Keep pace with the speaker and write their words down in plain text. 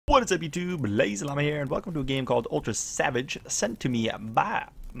What is up, YouTube? LazeeLlama here, and welcome to a game called Ultra Savage, sent to me by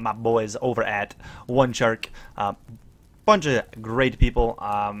my boys over at One Shark. Bunch of great people.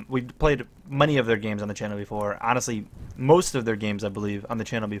 We've played many of their games on the channel before. Honestly, most of their games, I believe, on the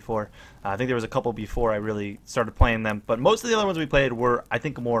channel before. I think there was a couple before I really started playing them, but most of the other ones we played were, I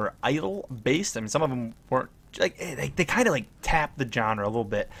think, more idle-based. I mean, some of them weren't, like, they kind of, like, tapped the genre a little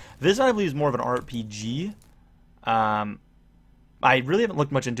bit. This one, I believe, is more of an RPG. I really haven't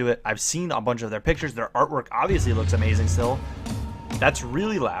looked much into it. I've seen a bunch of their pictures. Their artwork obviously looks amazing still. That's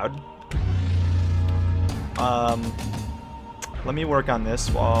really loud. Let me work on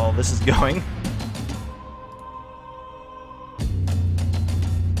this while this is going.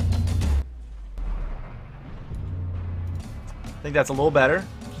 I think that's a little better.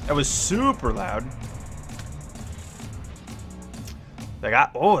 That was super loud. They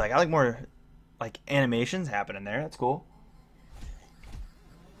got like more like animations happening there. That's cool.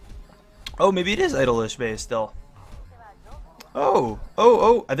 Oh, maybe it is idle-ish based still. Oh,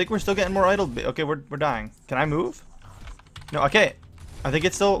 I think we're still getting more idle. Okay, we're dying. Can I move? No, okay. I think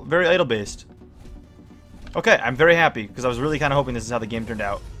it's still very idle based. Okay, I'm very happy because I was really kind of hoping this is how the game turned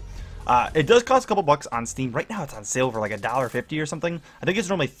out. It does cost a couple bucks on Steam. Right now it's on sale for like $1.50 or something. I think it's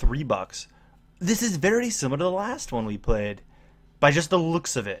normally $3. This is very similar to the last one we played. By just the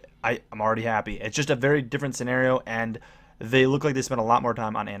looks of it, I'm already happy. It's just a very different scenario, and they look like they spent a lot more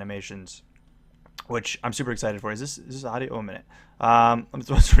time on animations, which I'm super excited for. Is this audio? Oh, a minute. I'm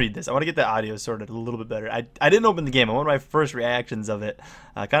supposed to read this. I want to get the audio sorted a little bit better. I didn't open the game. I want my first reactions of it.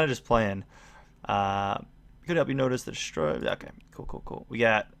 Kind of just playing. Could help you notice the destroy. Okay, cool. We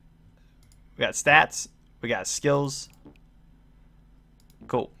got stats. We got skills.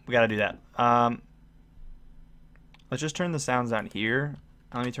 Cool. We got to do that. Let's just turn the sounds down here.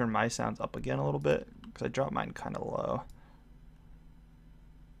 Let me turn my sounds up again a little bit because I dropped mine kind of low.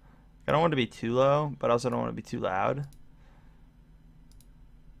 I don't want it to be too low, but I also don't want it to be too loud.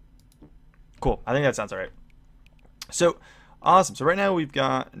 Cool. I think that sounds alright. So, awesome. So right now we've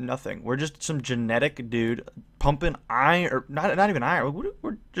got nothing. We're just some genetic dude pumping iron, or not even iron.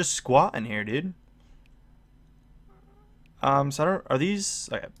 We're just squatting here, dude. So are these?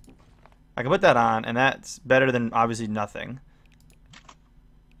 Okay. I can put that on, and that's better than obviously nothing.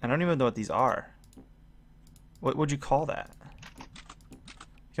 I don't even know what these are. What would you call that?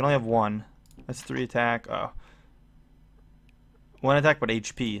 You can only have one. That's 3 attack. Oh. 1 attack, but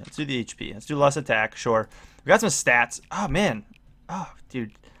HP. Let's do the HP. Let's do less attack. Sure. We got some stats. Oh, man. Oh,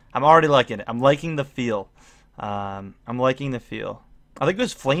 dude. I'm already liking it. I'm liking the feel. I'm liking the feel. I think it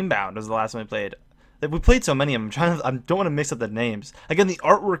was Flamebound was the last one we played. We played so many of them. I don't want to mix up the names. Again, the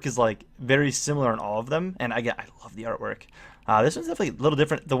artwork is like very similar in all of them, and I love the artwork. This one's definitely a little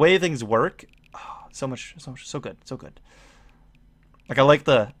different. The way things work, oh, so good. Like I like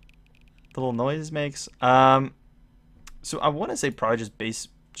the little noise it makes. So I want to say probably just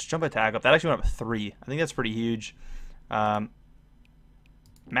jump attack up. That actually went up 3. I think that's pretty huge. Map.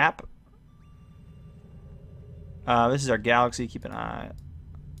 This is our galaxy. Keep an eye.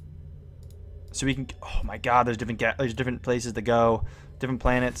 So we can. Oh my God! There's different places to go, different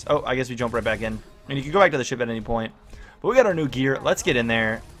planets. Oh, I guess we jump right back in. And you can go back to the ship at any point. But we got our new gear. Let's get in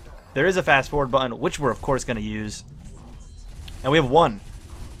there. There is a fast forward button, which we're of course going to use. And we have 1.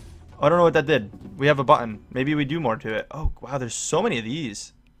 I don't know what that did. We have a button. Maybe we do more to it. Oh wow! There's so many of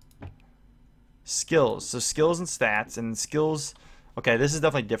these. Skills. So skills and stats and skills. Okay, this is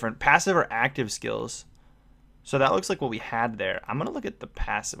definitely different. Passive or active skills. So that looks like what we had there. I'm going to look at the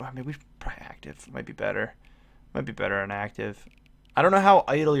passive. I mean, probably active. Might be better. Might be better on active. I don't know how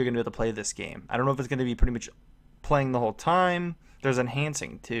idle you're going to be able to play this game. I don't know if it's going to be pretty much playing the whole time. There's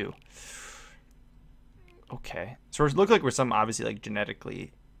enhancing, too. Okay. So it looks like we're some, obviously, like,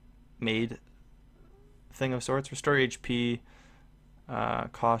 genetically made thing of sorts. Restore HP.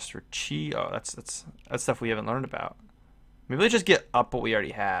 Cost for chi. Oh, that's stuff we haven't learned about. Maybe let's just get up what we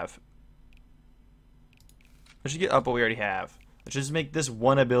already have. Let's just get up what we already have. Let's just make this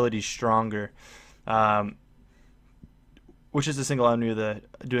one ability stronger, which is the single enemy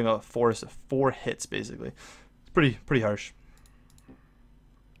doing a force of 4 hits basically. It's pretty harsh.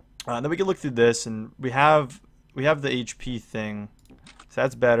 Then we can look through this, and we have the HP thing, so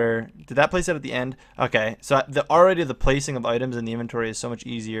that's better. Did that place it at the end? Okay, so already the placing of items in the inventory is so much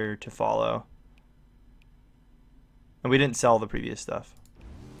easier to follow, and we didn't sell the previous stuff.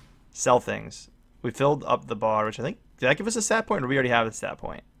 Sell things. We filled up the bar, which I think, did that give us a stat point, or we already have a stat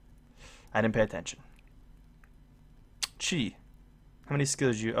point? I didn't pay attention. Chi. How many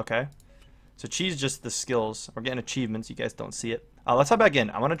skills okay. So chi is just the skills. We're getting achievements. You guys don't see it. Let's hop back in.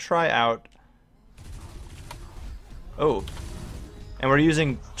 I want to try out. Oh. And we're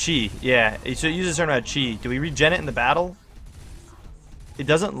using chi. Yeah, so it uses a certain amount of chi. Do we regen it in the battle? It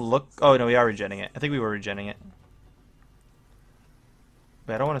doesn't look... Oh, no, we are regenning it. I think we were regenning it.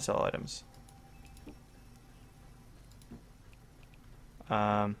 But I don't want to sell items.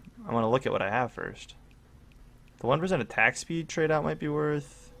 I want to look at what I have first. The 1% attack speed trade out might be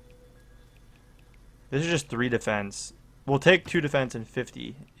worth... This is just 3 defense. We'll take 2 defense and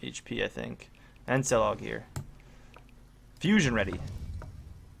 50 HP, I think. And sell all gear. Fusion ready.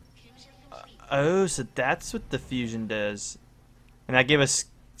 Oh, so that's what the fusion does. And that gave us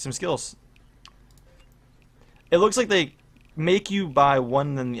some skills. It looks like they make you buy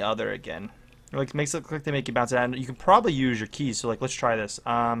one then the other again. It like makes it look like they make you bounce it out. And you can probably use your keys. So like, let's try this.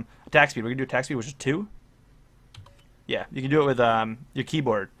 Attack speed. We're gonna do attack speed, which is 2. Yeah, you can do it with your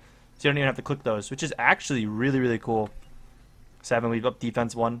keyboard. So you don't even have to click those, which is actually really, really cool. 7. We've up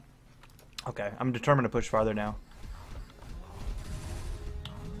defense 1. Okay, I'm determined to push farther now.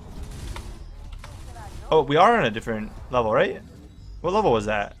 Oh, we are on a different level, right? What level was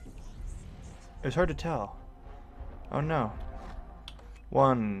that? It was hard to tell. Oh no.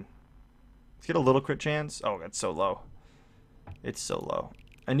 1. Let's get a little crit chance. Oh, that's so low. It's so low.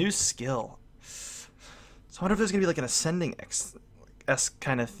 A new skill. So I wonder if there's gonna be like an ascending S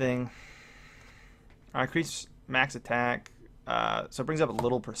kind of thing. Increase max attack. So it brings up a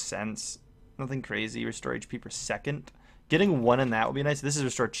little percents. Nothing crazy. Restore HP per second. Getting 1 in that would be nice. This is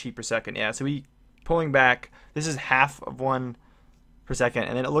restore chi per second. Yeah, so we pulling back. This is half of 1 per second,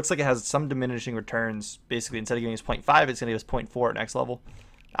 and then it looks like it has some diminishing returns. Basically, instead of giving us 0.5, it's gonna give us 0.4 at next level.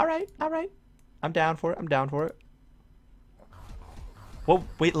 All right. I'm down for it. I'm down for it. What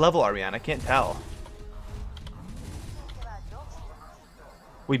weight level are we on? I can't tell.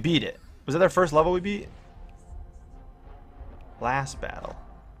 We beat it. Was that our first level we beat? Last battle.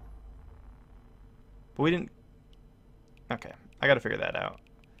 But we didn't... Okay, I gotta figure that out.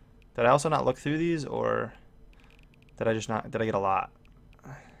 Did I also not look through these, or did I just not... Did I get a lot?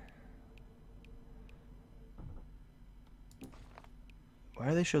 Why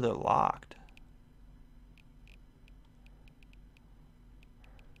do they show they're locked?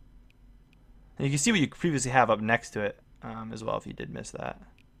 And you can see what you previously have up next to it as well if you did miss that.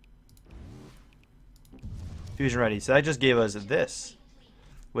 Fusion ready. So that just gave us this,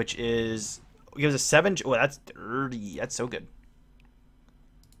 which is gives us 7. Oh, that's dirty. That's so good.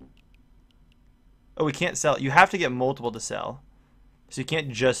 Oh, we can't sell it. You have to get multiple to sell, so you can't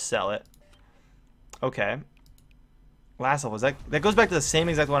just sell it. Okay. Last level. That goes back to the same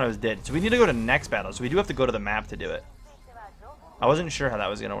exact one I was did. So we need to go to next battle. So we do have to go to the map to do it. I wasn't sure how that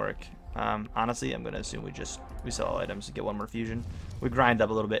was gonna work. Honestly, I'm gonna assume we sell all items to get 1 more fusion. We grind up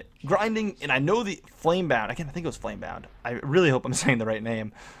a little bit. Grinding, and I know the Flamebound. I think it was Flamebound. I really hope I'm saying the right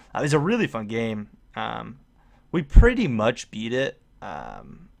name. It's a really fun game. We pretty much beat it.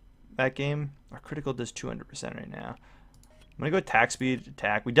 That game. Our critical does 200% right now. I'm gonna go attack speed,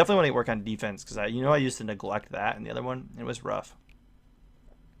 attack. We definitely want to work on defense because I used to neglect that in the other one. It was rough.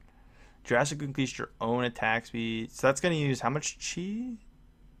 Drastically increase your own attack speed. So that's gonna use how much chi?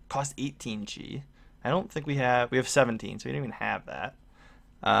 Cost 18 chi. I don't think we have 17, so we don't even have that.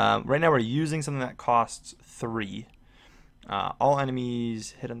 Right now we're using something that costs 3. All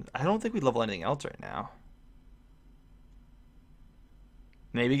enemies hit on... I don't think we level anything else right now.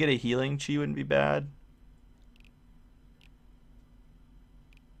 Maybe get a healing chi wouldn't be bad.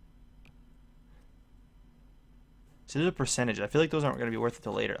 So there's a percentage. I feel like those aren't going to be worth it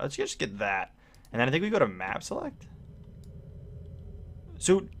till later. Let's just get that. And then I think we go to map select.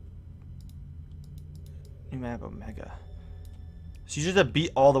 So... New map Omega. So you just have to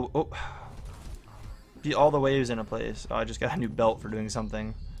beat all the beat all the waves in a place. Oh, I just got a new belt for doing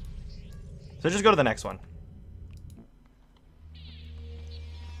something. So just go to the next one.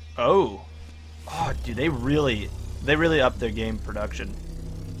 Oh, dude, they really upped their game production.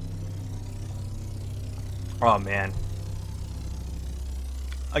 Oh man.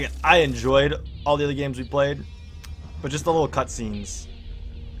 Again, I enjoyed all the other games we played, but just the little cutscenes.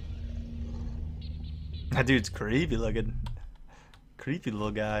 That dude's creepy looking. Creepy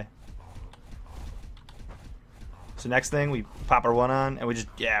little guy. So next thing, we pop our 1 on, and we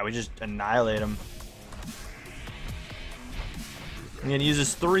just annihilate him. I'm gonna use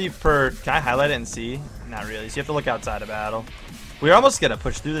this 3 per... Can I highlight it and see? Not really, so you have to look outside of battle. We're almost gonna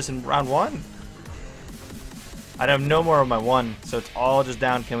push through this in round 1. I have no more of my 1, so it's all just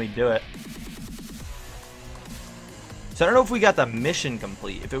down, can we do it? So I don't know if we got the mission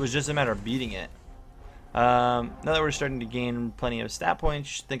complete, if it was just a matter of beating it. Now that we're starting to gain plenty of stat points,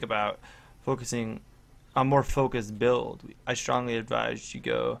 you should think about focusing on more focused build. I strongly advise you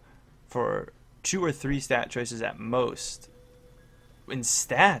go for 2 or 3 stat choices at most. in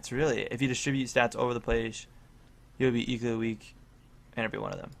stats, really. If you distribute stats over the place, you'll be equally weak in every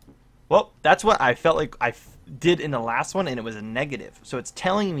one of them. Well, that's what I felt like I did in the last one, and it was a negative. So it's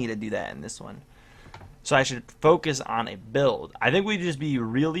telling me to do that in this one. So I should focus on a build. I think we'd just be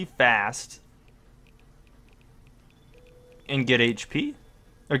really fast and get HP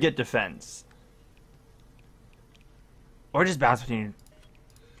or get defense. Or just bounce between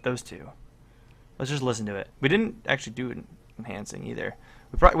those two. Let's just listen to it. We didn't actually do enhancing either.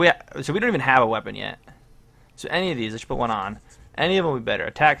 So we don't even have a weapon yet. So any of these, I should put one on. Any of them would be better.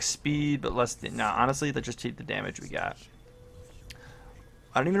 Attack speed, but less. No, honestly, let's just take the damage we got.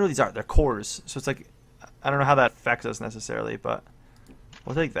 I don't even know what these are. They're cores. So it's like, I don't know how that affects us necessarily, but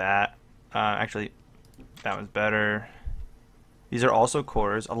we'll take that. Actually, that one's better. These are also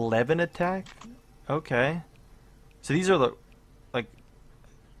cores. 11 attack? Okay. So these are the, like,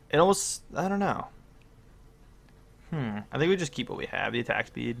 it almost, I don't know. I think we just keep what we have, the attack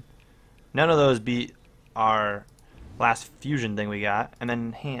speed. None of those beat our last fusion thing we got. And then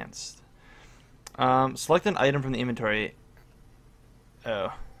enhanced. Select an item from the inventory.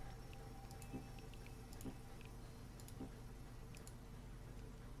 Oh.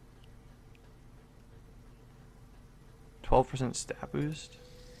 %, stat boost.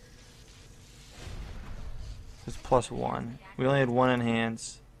 It's +1. We only had 1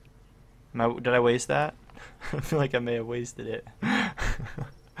 enhance. Did I waste that? I feel like I may have wasted it.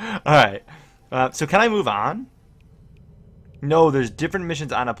 Alright. So can I move on? No, there's different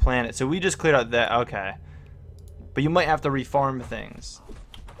missions on a planet. So we just cleared out that. Okay. But you might have to refarm things.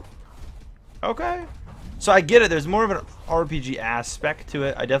 Okay. So I get it. There's more of an RPG aspect to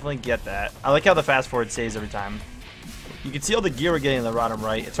it. I definitely get that. I like how the fast forward saves every time. You can see all the gear we're getting in the bottom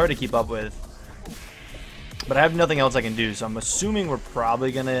right. It's hard to keep up with. But I have nothing else I can do, so I'm assuming we're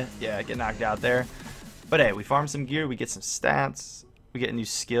probably gonna, yeah, get knocked out there. But hey, we farm some gear, we get some stats, we get a new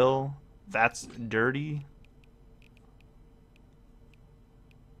skill. That's dirty.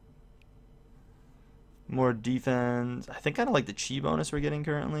 More defense. I think I don't like the chi bonus we're getting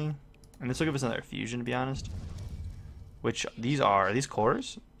currently. And this will give us another fusion, to be honest. Which, are these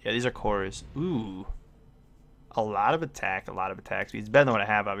cores? Yeah, these are cores. Ooh. A lot of attack speed. It's better than what I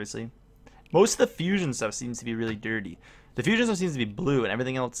have, obviously. Most of the fusion stuff seems to be really dirty. The fusion stuff seems to be blue, and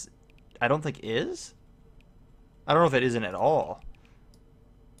everything else I don't think is. I don't know if it isn't at all.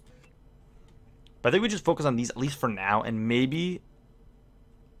 But I think we just focus on these, at least for now, and maybe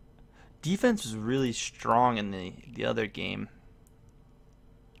defense was really strong in the other game.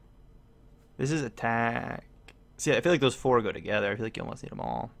 This is attack. See, I feel like those 4 go together. I feel like you almost need them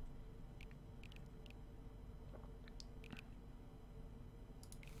all.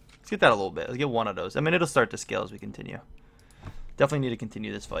 Let's get that a little bit. Let's get one of those. I mean, it'll start to scale as we continue. Definitely need to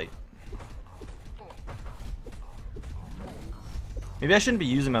continue this fight. Maybe I shouldn't be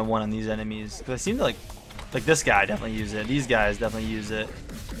using my 1 on these enemies, because I seem to like this guy definitely use it. These guys definitely use it.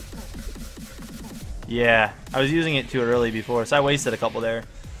 Yeah, I was using it too early before, so I wasted a couple there.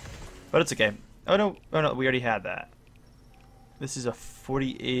 But it's okay. Oh no, we already had that. This is a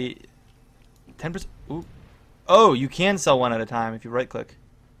 48, 10%. Ooh. Oh, you can sell 1 at a time if you right click.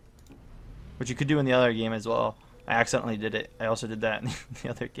 Which you could do in the other game as well. I accidentally did it. I also did that in the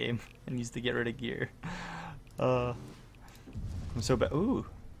other game and used to get rid of gear. I'm so bad. Ooh,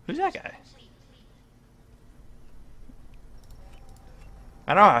 who's that guy?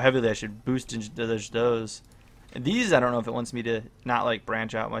 I don't know how heavily I should boost into those. And these, I don't know if it wants me to not like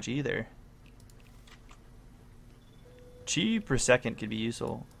branch out much either. Chi per second could be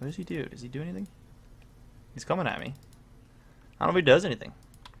useful. What does he do? Does he do anything? He's coming at me. I don't know if he does anything.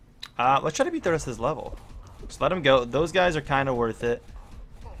 Let's try to beat the rest of this level. Just let him go. Those guys are kind of worth it.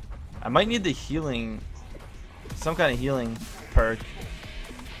 I might need the healing, some kind of healing perk.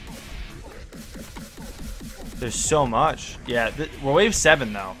 There's so much. Yeah, we're wave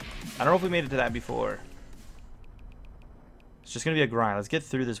 7 though. I don't know if we made it to that before. It's just gonna be a grind. Let's get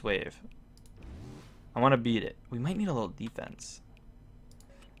through this wave. I want to beat it. We might need a little defense.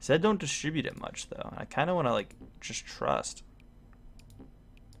 Said don't distribute it much though. I kind of want to like just trust.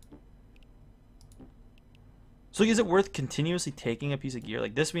 So is it worth continuously taking a piece of gear?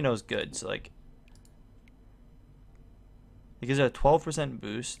 Like this we know is good. So like, it gives it a 12%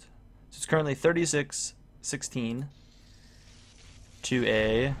 boost. So it's currently 36.16 to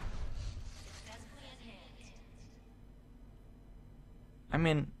a. I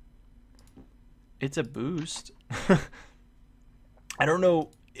mean, it's a boost. I don't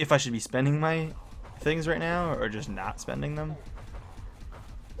know if I should be spending my things right now or just not spending them.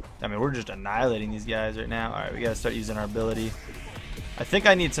 I mean, we're just annihilating these guys right now. Alright, we gotta start using our ability. I think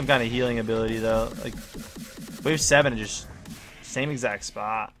I need some kind of healing ability though. Like, wave 7 just Same exact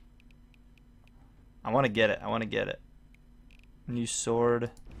spot. I want to get it. I want to get it. New sword.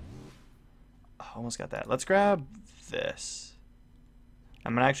 Oh, almost got that. Let's grab this.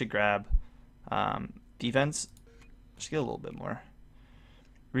 I'm going to actually grab defense. Just get a little bit more.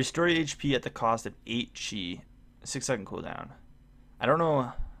 Restore HP at the cost of 8 chi. 6-second cooldown. I don't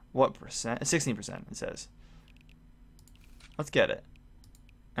know what percent. 16% it says. Let's get it.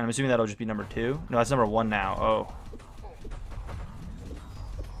 And I'm assuming that'll just be number 2. No, that's number 1 now. Oh.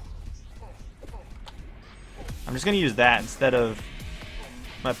 I'm just going to use that instead of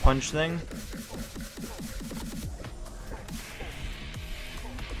my punch thing.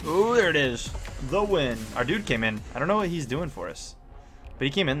 Ooh, there it is. The win. Our dude came in. I don't know what he's doing for us, but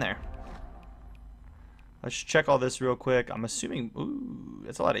he came in there. Let's check all this real quick. I'm assuming, ooh,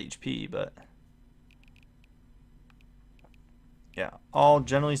 that's a lot of HP, but yeah, all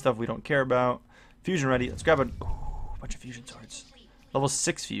generally stuff we don't care about. Fusion ready. Let's grab a bunch of fusion swords. Level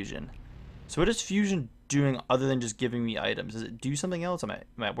 6 fusion. So what is fusion doing other than just giving me items? Does it do something else? Am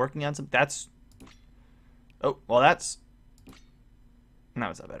I working on something? That's, oh, well, that's, now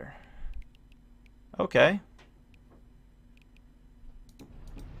is that better? Okay.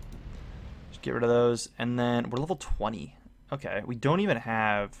 Just get rid of those. And then we're level 20. Okay. We don't even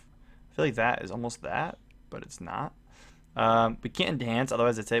have, I feel like that is almost that, but it's not. We can't enhance,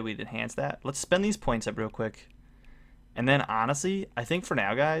 otherwise I'd say we'd enhance that. Let's spend these points up real quick. And then honestly, I think for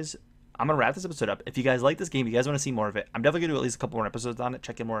now, guys, I'm going to wrap this episode up. If you guys like this game, if you guys want to see more of it, I'm definitely going to do at least a couple more episodes on it,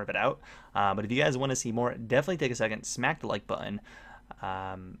 checking more of it out. But if you guys want to see more, definitely take a second, smack the like button.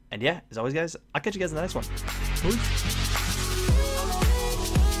 And yeah, as always, guys, I'll catch you guys in the next one. Peace.